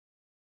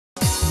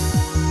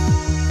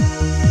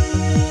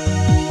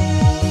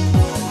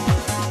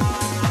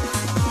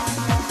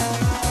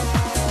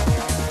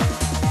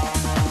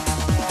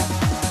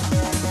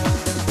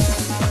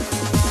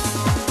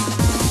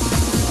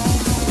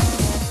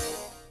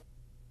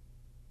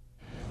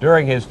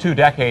During his 2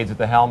 decades at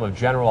the helm of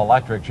General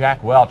Electric,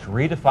 Jack Welch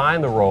redefined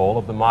the role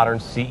of the modern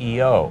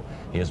CEO.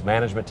 His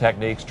management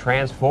techniques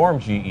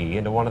transformed GE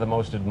into one of the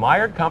most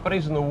admired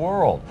companies in the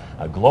world,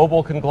 a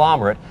global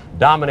conglomerate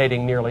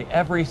dominating nearly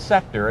every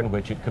sector in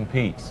which it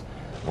competes.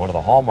 One of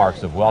the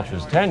hallmarks of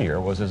Welch's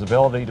tenure was his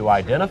ability to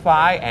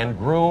identify and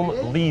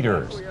groom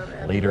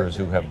leaders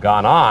who have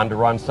gone on to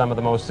run some of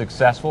the most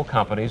successful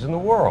companies in the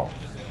world.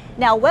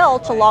 Now,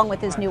 Welch, along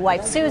with his new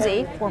wife,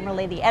 Susie,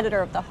 formerly the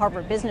editor of the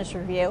Harvard Business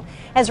Review,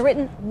 has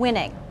written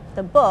Winning.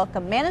 The book, a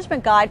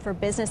management guide for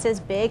businesses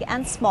big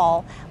and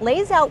small,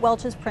 lays out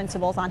Welch's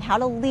principles on how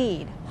to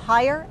lead,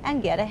 hire,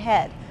 and get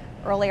ahead.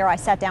 Earlier, I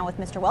sat down with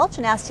Mr. Welch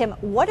and asked him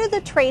what are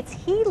the traits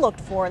he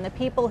looked for in the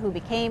people who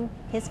became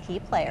his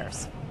key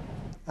players.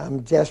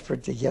 I'm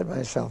desperate to get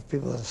myself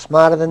people that are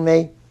smarter than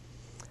me.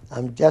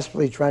 I'm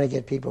desperately trying to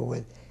get people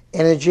with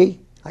energy.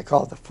 I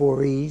call it the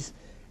 4 E's.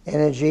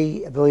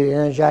 Energy, ability to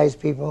energize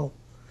people,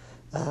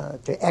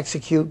 to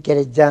execute, get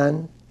it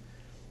done,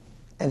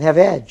 and have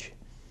edge.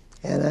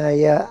 And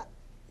I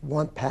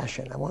want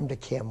passion. I want them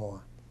to care more.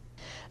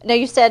 Now,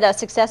 you said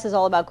success is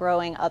all about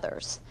growing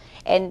others.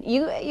 And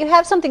you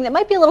have something that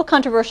might be a little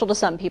controversial to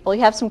some people.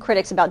 You have some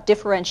critics about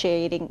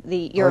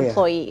differentiating your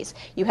employees.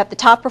 You have the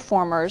top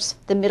performers,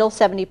 the middle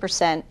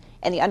 70%,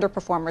 and the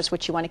underperformers,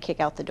 which you want to kick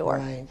out the door.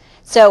 Right.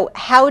 So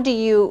how do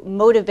you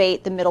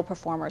motivate the middle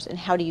performers, and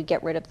how do you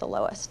get rid of the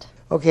lowest?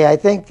 Okay, I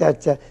think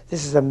that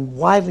this is a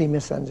widely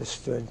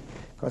misunderstood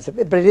concept,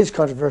 but it is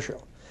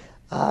controversial.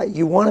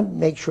 You want to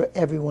make sure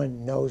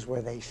everyone knows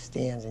where they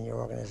stand in your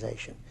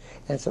organization.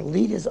 And it's a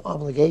leader's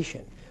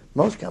obligation.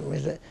 Most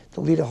companies,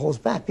 the leader holds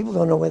back. People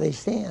don't know where they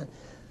stand.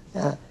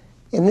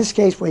 In this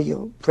case, where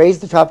you praise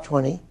the top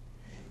 20,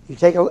 you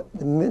take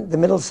the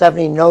middle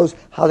 70 knows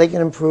how they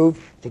can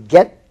improve to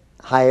get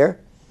higher,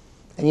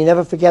 and you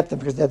never forget them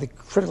because they're the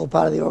critical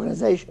part of the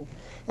organization.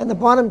 And the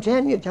bottom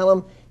 10, you tell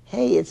them,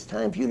 hey, it's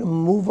time for you to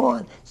move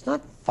on. It's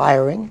not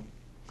firing.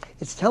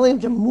 It's telling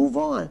them to move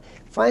on.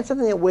 Find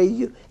something that way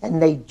you, and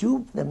they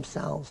do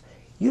themselves.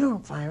 You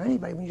don't fire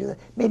anybody when you do that.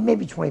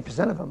 Maybe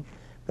 20% of them,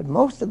 but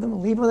most of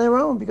them leave on their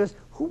own because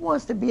who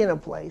wants to be in a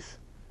place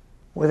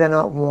where they're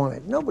not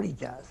wanted? Nobody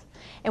does.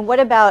 And what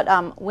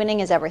about winning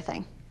is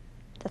everything?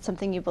 That's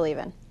something you believe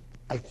in.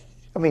 I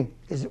mean,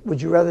 would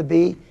you rather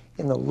be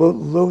in the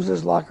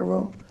loser's locker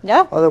room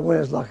or the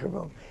winner's locker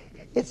room?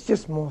 It's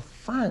just more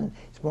fun.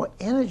 It's more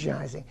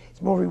energizing.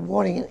 It's more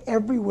rewarding in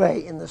every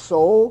way, in the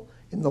soul,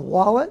 in the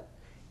wallet,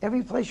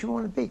 every place you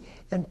want to be.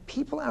 And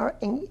people are,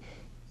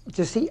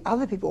 to see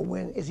other people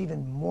win is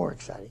even more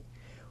exciting.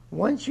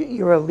 Once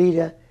you're a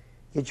leader,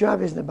 your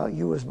job isn't about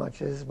you as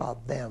much as it's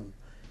about them.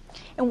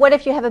 And what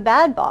if you have a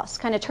bad boss?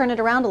 Kind of turn it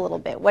around a little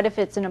bit. What if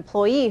it's an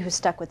employee who's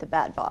stuck with a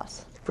bad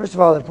boss? First of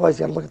all, the employees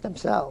got to look at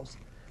themselves.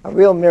 A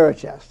real mirror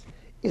test.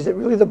 Is it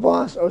really the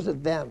boss or is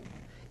it them?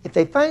 If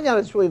they find out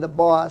it's really the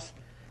boss,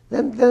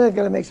 then they're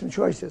going to make some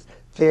choices.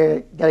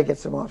 They've got to get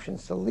some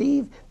options to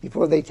leave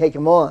before they take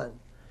them on.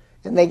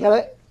 And then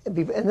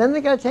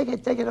they got to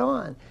take it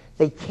on.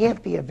 They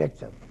can't be a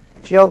victim.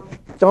 Jill,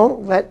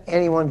 don't let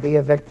anyone be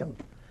a victim.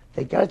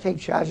 They got to take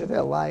charge of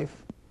their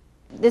life.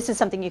 This is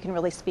something you can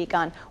really speak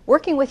on.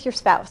 Working with your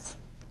spouse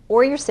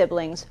or your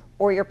siblings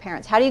or your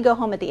parents, how do you go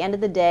home at the end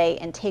of the day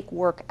and take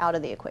work out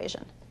of the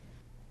equation?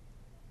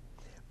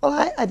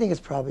 Well, I think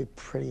it's probably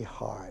pretty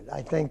hard.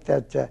 I think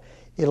that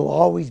it'll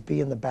always be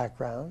in the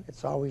background.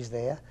 It's always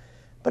there.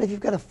 But if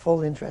you've got a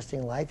full,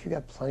 interesting life, you've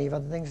got plenty of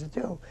other things to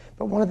do.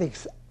 But one of the,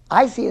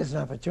 I see it as an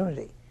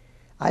opportunity.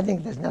 I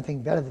think there's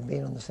nothing better than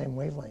being on the same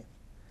wavelength.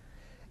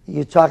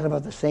 You're talking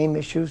about the same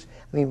issues.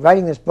 I mean,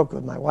 writing this book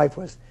with my wife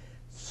was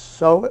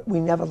so, we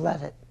never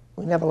left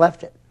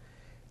it.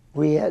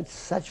 We had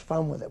such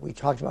fun with it. We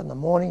talked about it in the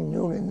morning,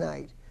 noon, and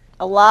night.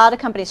 A lot of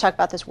companies talk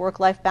about this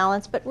work-life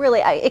balance, but really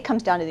it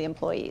comes down to the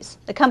employees.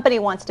 The company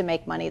wants to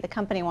make money. The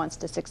company wants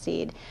to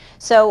succeed.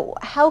 So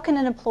how can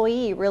an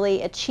employee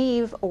really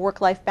achieve a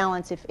work-life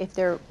balance if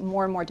there are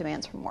more and more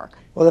demands from work?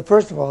 Well,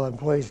 first of all, the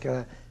employees got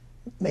to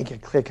make a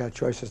clear-cut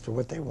choice as to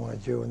what they want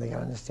to do, and they got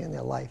to understand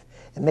their life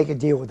and make a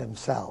deal with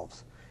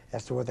themselves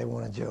as to what they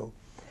want to do.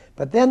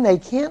 But then they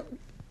can't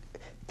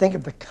think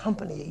of the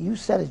company. You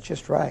said it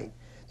just right.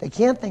 They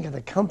can't think of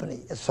the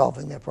company as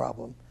solving their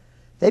problem.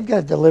 They've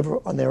got to deliver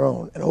on their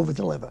own and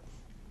over-deliver.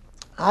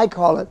 I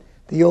call it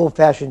the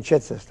old-fashioned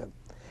chit system.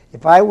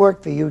 If I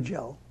work for you,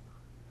 Jill,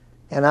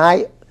 and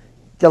I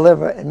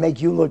deliver and make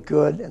you look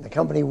good and the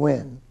company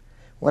win,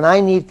 when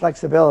I need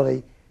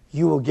flexibility,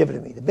 you will give it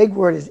to me. The big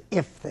word is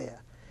if there.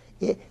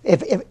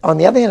 If on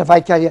the other hand, if I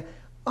tell you,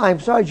 I'm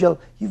sorry, Jill,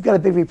 you've got a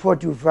big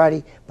report due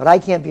Friday, but I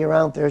can't be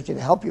around Thursday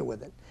to help you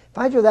with it. If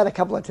I do that a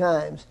couple of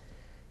times,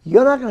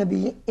 you're not going to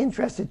be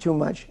interested too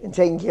much in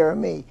taking care of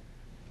me.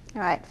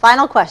 All right,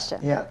 final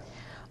question. Yeah.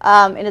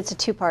 And it's a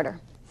two-parter.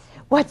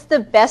 What's the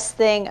best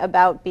thing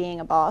about being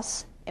a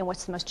boss, and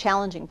what's the most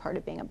challenging part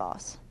of being a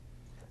boss?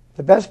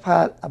 The best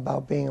part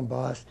about being a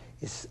boss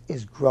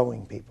is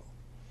growing people.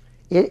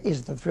 It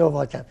is the thrill of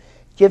all time.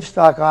 Give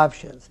stock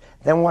options,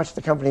 then watch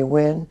the company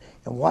win,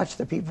 and watch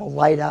the people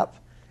light up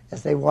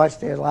as they watch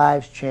their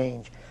lives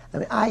change. I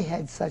mean, I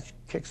had such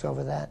kicks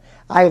over that.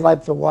 I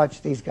like to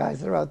watch these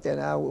guys that are out there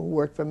now who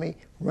work for me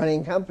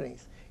running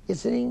companies.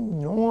 It's an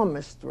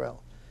enormous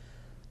thrill.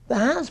 The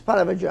hardest part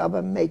of a job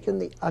is making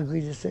the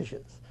ugly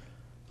decisions.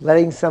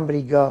 Letting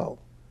somebody go.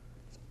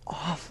 It's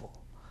awful.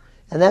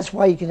 And that's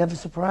why you can never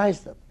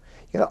surprise them.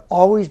 You got to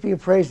always be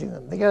appraising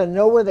them. They got to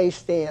know where they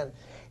stand.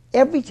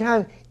 Every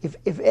time,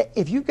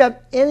 if you've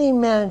got any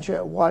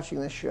manager watching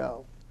the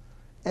show,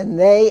 and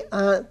they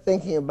aren't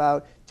thinking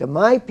about, do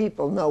my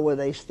people know where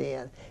they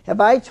stand?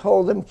 Have I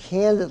told them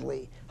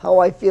candidly how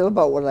I feel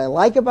about what I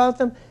like about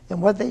them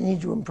and what they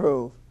need to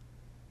improve?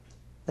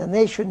 Then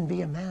they shouldn't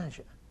be a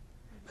manager.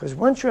 Because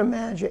once you're a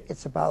manager,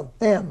 it's about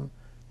them,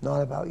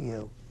 not about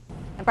you.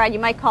 And Brad, you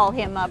might call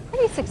him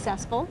pretty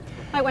successful.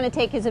 Might want to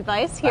take his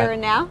advice here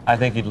and now. I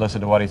think you'd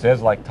listen to what he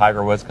says, like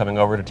Tiger Woods coming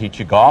over to teach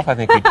you golf. I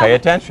think you'd pay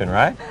attention,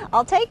 right?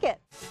 I'll take it.